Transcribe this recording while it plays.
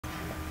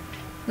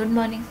Good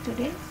morning,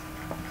 students.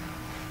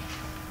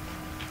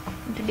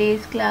 In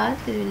today's class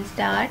we will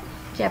start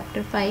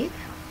chapter 5,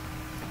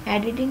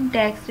 editing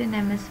text in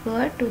MS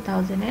Word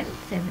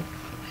 2007.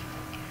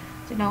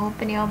 So now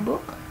open your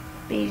book,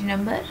 page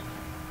number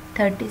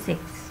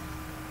 36.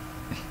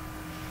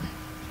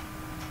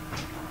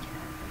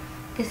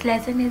 This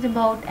lesson is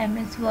about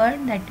MS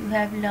Word that you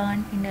have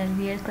learned in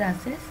earlier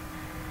classes.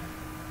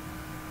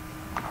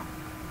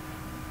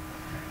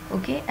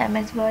 Okay,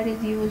 MS Word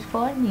is used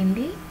for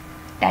mainly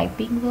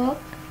typing work.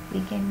 We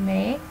can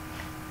make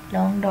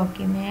long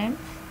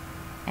documents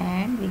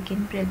and we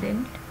can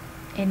present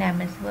in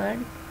MS Word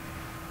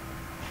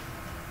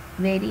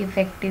very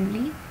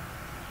effectively.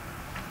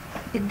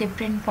 With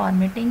different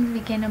formattings we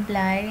can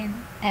apply in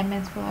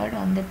MS Word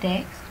on the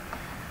text.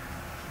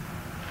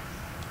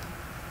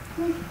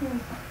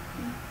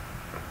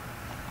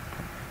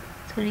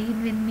 So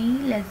read with me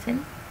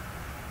lesson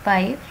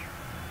 5.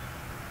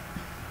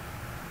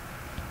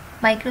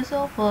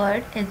 Microsoft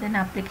Word is an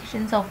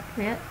application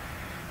software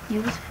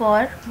used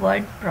for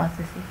word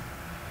processing.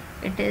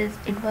 It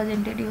was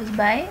introduced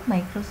by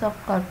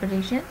Microsoft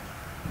Corporation,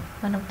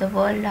 one of the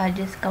world's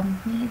largest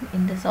companies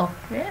in the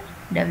software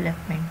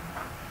development.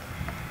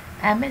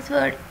 MS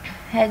Word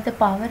has the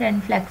power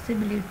and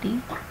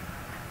flexibility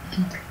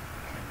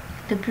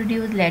to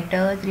produce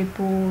letters,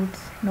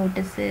 reports,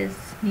 notices,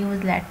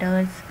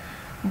 newsletters,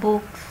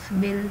 books,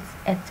 bills,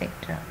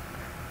 etc.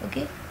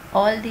 Okay,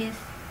 all these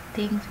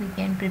things we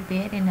can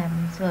prepare in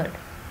MS Word.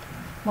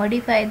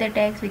 Modify the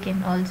text, we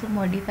can also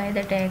modify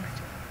the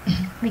text.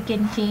 We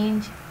can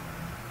change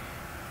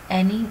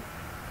anything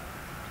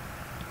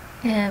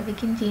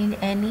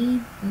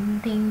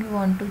we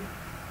want to,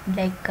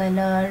 like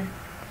color,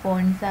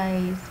 font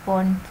size,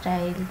 font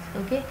styles.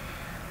 Okay,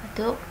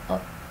 so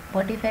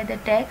modify the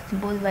text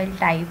both while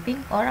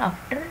typing or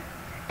after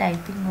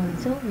typing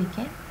also we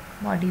can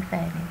modify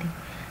anything.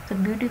 So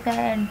beautify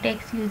and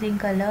text using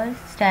colors,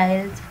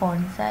 styles,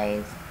 font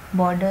size,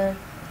 border,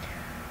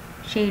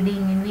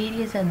 shading and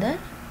various other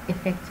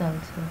effects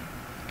also.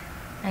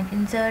 Like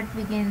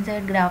we can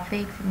insert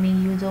graphics, make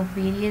use of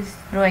various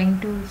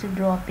drawing tools to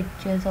draw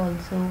pictures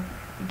also.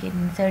 We can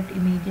insert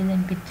images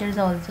and pictures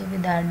also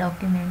with our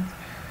documents,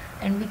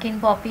 and we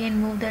can copy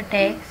and move the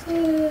text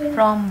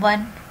from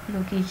one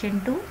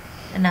location to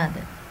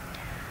another.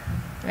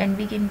 And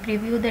we can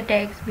preview the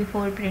text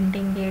before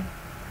printing it.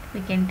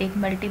 We can take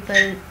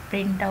multiple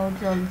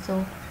printouts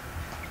also.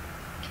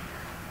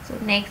 So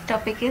next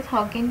topic is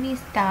how can we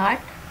start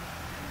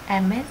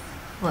MS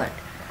Word.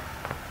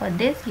 For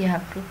this you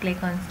have to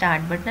click on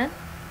start button,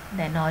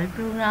 then all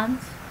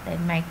programs,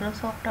 then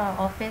Microsoft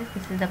Office.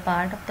 This is a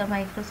part of the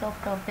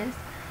Microsoft Office,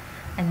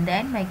 and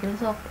then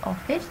Microsoft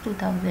Office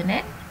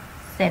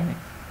 2007.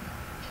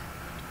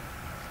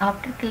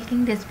 After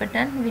clicking this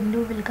button,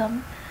 window will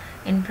come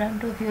in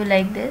front of you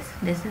like this.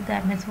 This is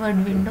the MS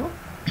Word window.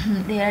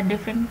 There are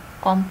different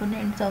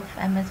components of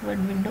MS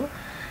Word window.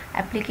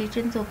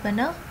 Applications open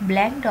a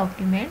blank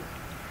document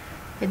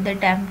with the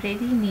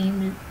temporary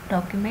name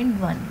document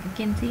 1. You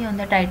can see on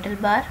the title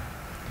bar,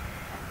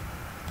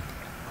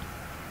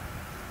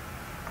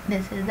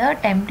 this is the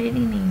temporary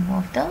name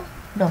of the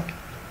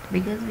document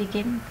because we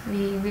did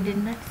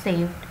not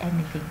save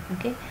anything.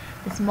 Okay,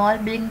 the small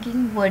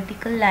blinking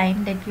vertical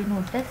line that you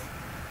notice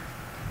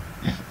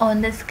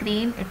on the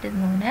screen, it is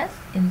known as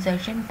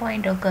insertion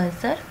point or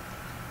cursor.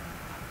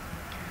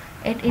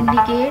 It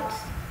indicates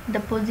the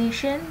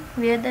position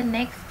where the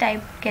next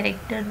typed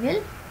character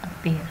will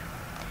appear.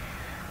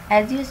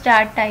 As you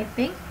start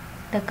typing,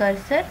 the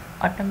cursor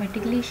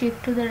automatically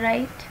shifts to the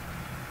right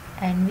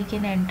and we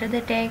can enter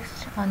the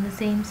text on the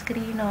same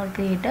screen or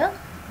create a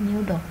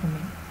new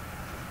document.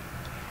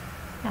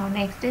 Now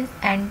next is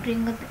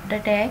entering the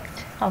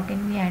text. How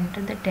can we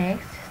enter the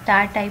text?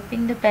 Start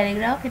typing the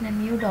paragraph in a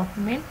new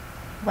document.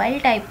 While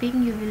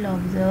typing, you will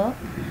observe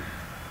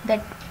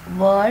that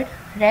Word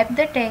wrap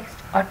the text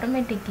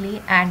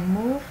automatically and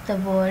move the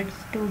words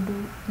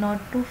not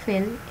to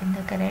fill in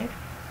the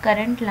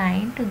current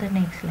line to the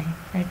next line.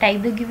 I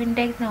type the given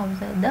text, now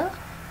observe the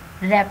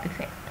wrap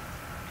effect.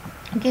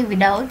 Okay,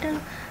 without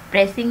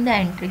pressing the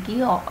enter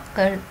key,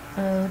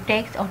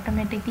 text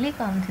automatically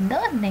comes in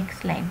the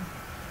next line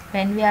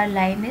when our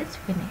line is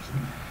finished.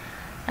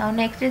 Now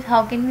next is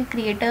how can we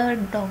create a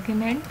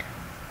document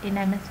in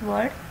MS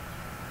Word.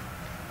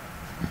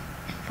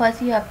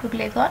 First you have to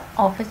click on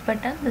Office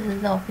button. This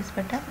is the Office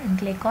button, and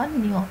click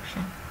on New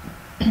option.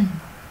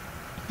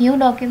 New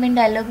document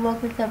dialog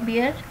box will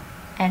appear,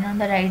 and on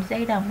the right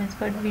side MS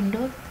Word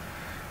window,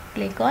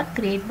 click on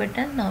Create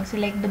button. Now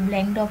select the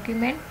blank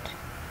document.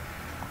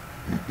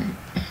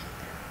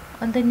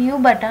 On the New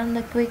button,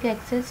 the Quick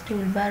Access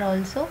toolbar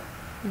also,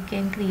 you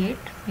can create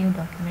new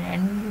document,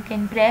 and you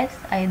can press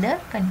either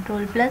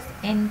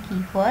Ctrl+N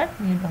key for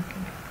new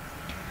document.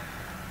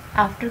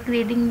 After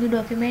creating new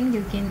document,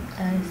 you can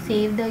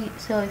save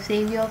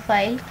your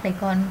file.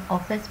 Click on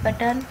Office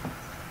button,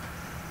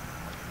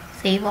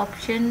 Save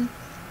option,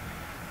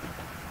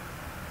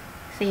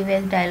 Save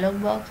as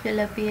dialog box will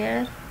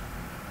appear.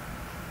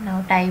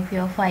 Now type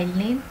your file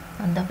name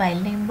on the file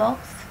name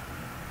box.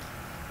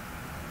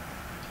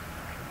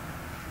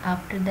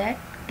 After that,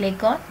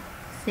 click on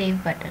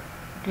save button.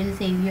 It will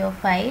save your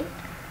file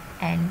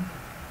and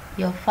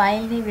your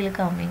file name will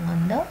coming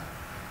on the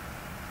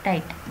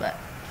title bar.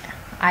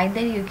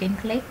 Either you can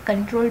click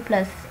Ctrl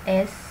plus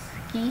S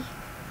key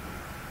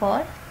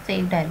for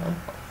save dialog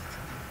box.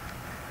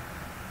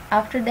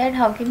 After that,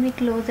 how can we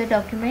close a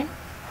document?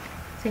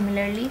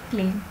 Similarly,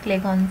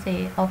 click on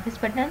say office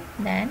button,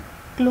 then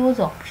close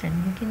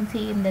option. You can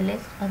see in the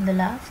list on the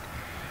last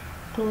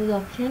close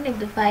option. If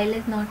the file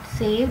is not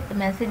saved, the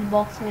message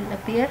box will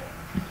appear.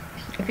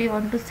 If you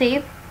want to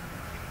save,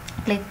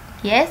 click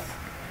yes.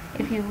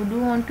 If you do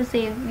want to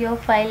save your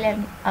file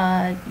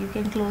and you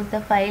can close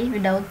the file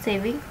without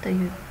saving, so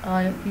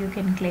you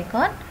can click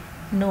on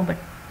no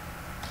button.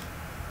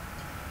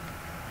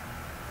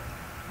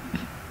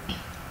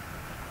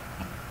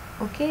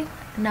 Okay,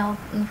 now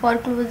for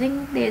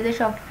closing there is a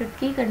shortcut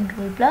key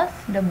Ctrl plus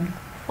W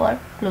for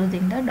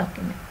closing the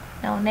document.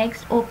 Now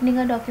next, opening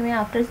a document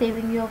after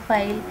saving your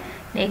file.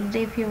 Next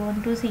day if you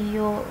want to see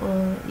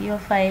your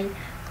file,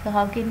 so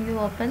how can you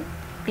open?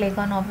 Click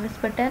on office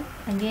button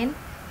again,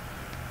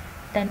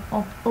 then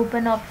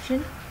open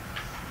option.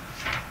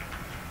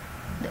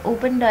 The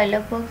open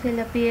dialog box will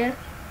appear.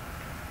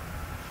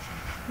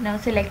 Now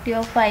select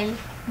your file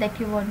that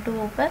you want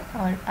to open,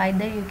 or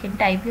either you can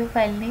type your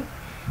file name,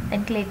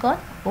 then click on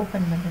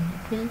open button.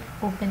 It will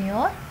open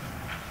your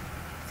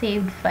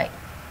saved file.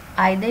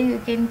 Either you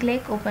can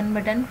click open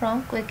button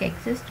from quick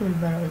access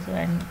toolbar also,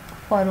 and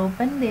for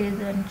open there is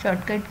one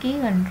shortcut key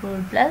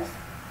Ctrl plus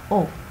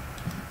O.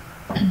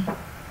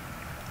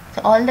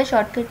 So all the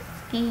shortcuts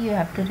key you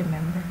have to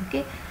remember.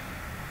 Okay,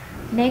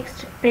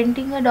 next,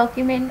 printing a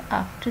document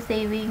after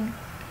saving.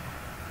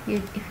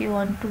 If you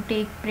want to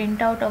take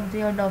printout of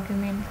your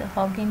document, so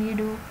how can you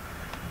do?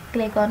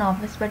 Click on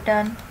office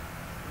button.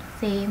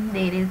 Same,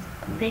 there is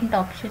print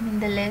option in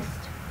the list.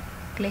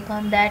 Click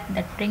on that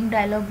print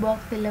dialog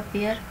box will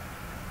appear.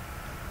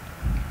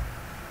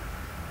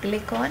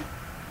 Click on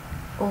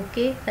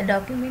OK. The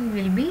document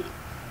will be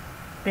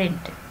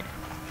printed.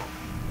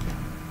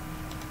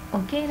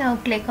 Okay, now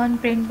click on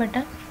print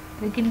button.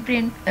 We can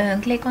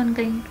click on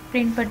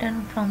print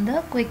button from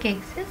the quick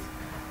access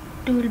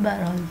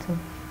toolbar also.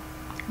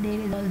 There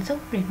is also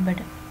print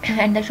button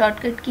and the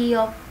shortcut key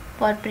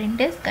for print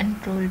is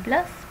Ctrl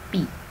plus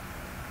P.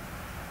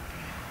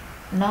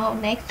 Now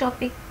next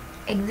topic,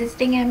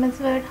 existing MS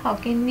Word. How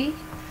can we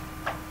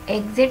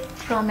exit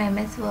from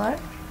MS Word?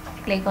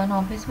 Click on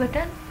office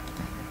button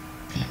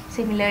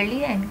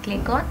similarly and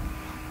click on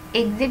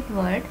exit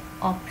word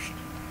option.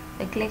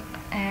 So click,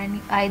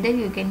 and either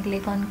you can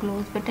click on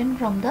close button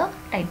from the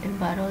title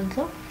bar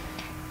also.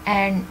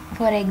 And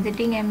for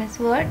exiting MS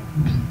Word,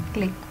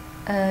 click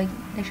the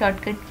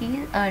shortcut key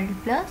is Alt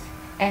plus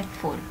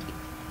F4 key.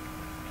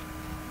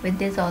 With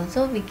this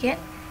also we can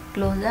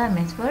close the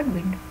MS Word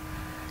window.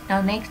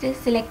 Now next is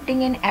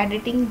selecting and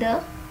editing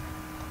the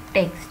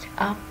text.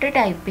 After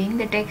typing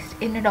the text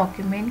in a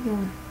document,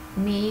 you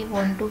may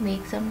want to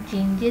make some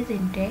changes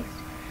in text.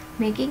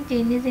 Making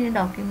changes in a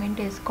document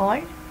is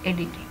called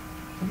editing.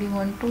 If you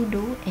want to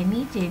do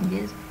any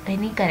changes,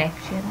 any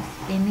corrections,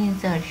 any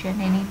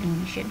insertion, any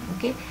deletion,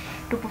 okay,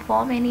 to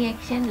perform any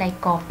action like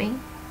copying,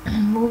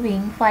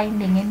 moving,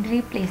 finding and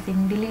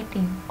replacing,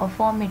 deleting or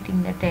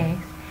formatting the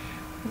text,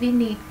 we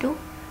need to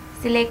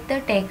select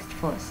the text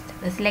first.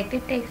 The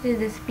selected text is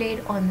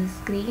displayed on the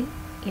screen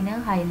in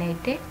a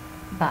highlighted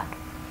bar.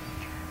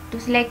 To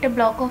select a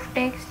block of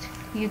text,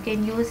 you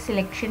can use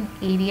selection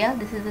area.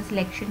 This is the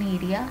selection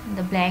area,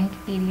 the blank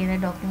area in the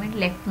document,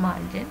 left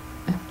margin.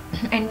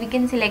 And we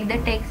can select the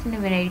text in a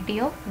variety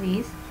of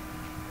ways.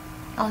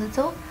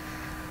 Also,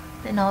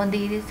 now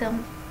there is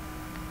some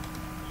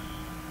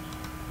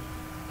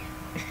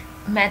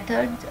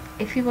methods.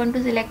 If you want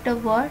to select a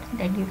word,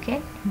 then you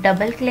can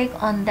double click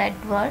on that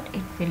word,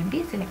 it will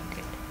be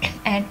selected.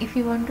 And if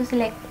you want to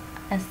select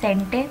a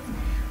sentence,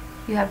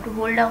 you have to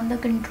hold down the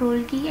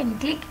control key and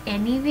click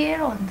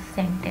anywhere on the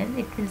sentence,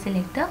 it will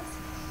select the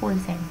whole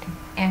sentence.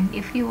 And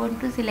if you want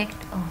to select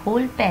a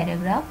whole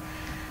paragraph,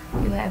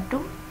 you have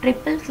to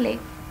triple click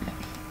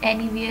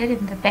anywhere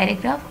in the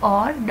paragraph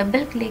or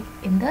double click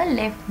in the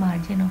left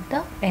margin of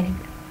the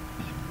paragraph.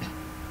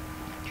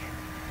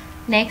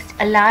 Next,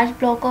 a large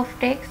block of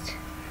text,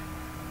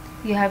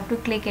 you have to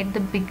click at the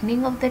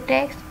beginning of the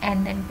text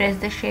and then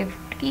press the shift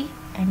key,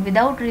 and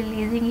without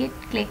releasing it,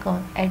 click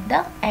on at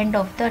the end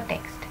of the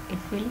text. It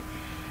will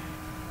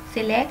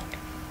select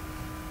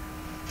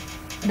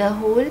the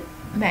whole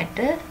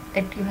matter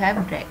that you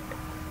have read.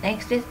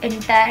 Next is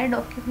entire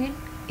document.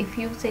 If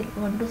you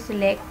want to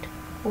select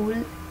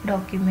whole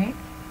document,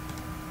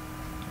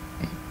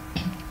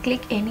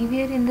 click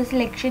anywhere in the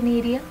selection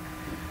area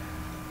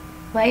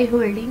by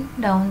holding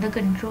down the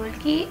control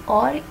key,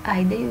 or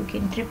either you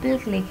can triple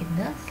click in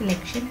the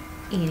selection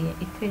area.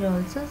 It will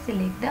also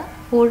select the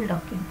whole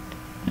document.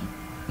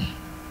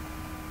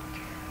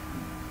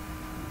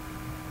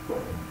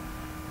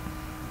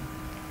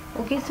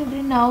 Okay, so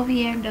now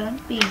we have done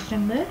page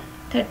number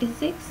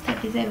 36,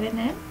 37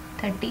 and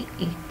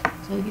 38.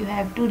 So you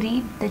have to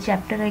read the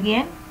chapter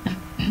again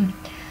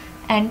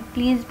and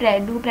please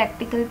do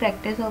practical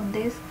practice of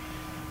this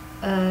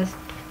uh,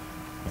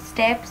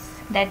 steps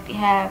that I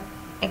have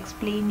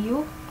explained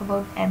you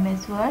about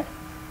MS Word.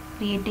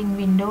 Creating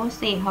window,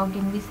 say how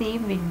can we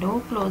save window,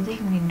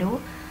 closing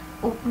window,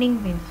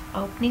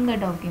 opening a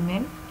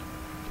document,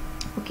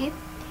 okay,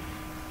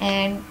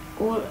 and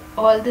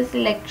all the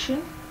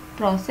selection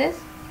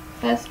process.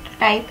 First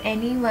type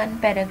any one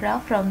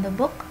paragraph from the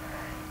book,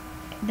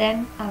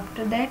 then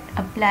after that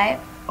apply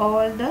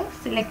all the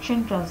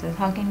selection process.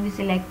 How can we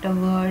select a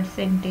word,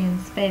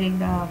 sentence,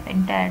 paragraph,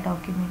 entire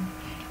document,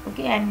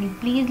 okay, and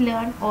please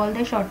learn all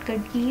the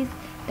shortcut keys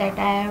that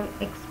I have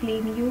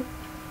explained you.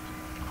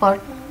 For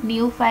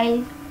new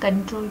file,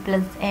 Control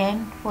plus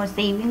N. For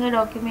saving a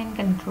document,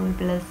 Control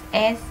plus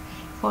S.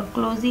 For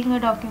closing a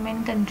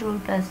document, Control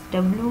plus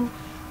W.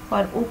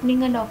 For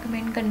opening a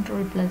document,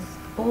 Control plus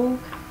O.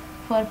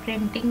 For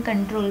printing,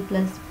 Control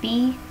plus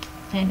P.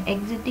 And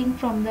exiting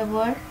from the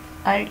Word,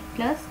 Alt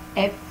plus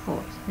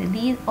F4. So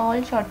these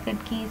all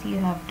shortcut keys you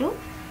have to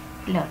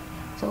learn.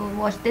 So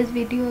watch this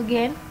video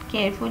again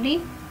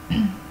carefully.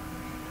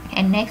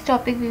 And next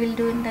topic we will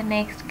do in the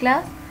next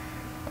class.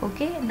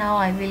 Okay, now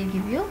I will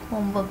give you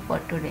homework for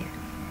today.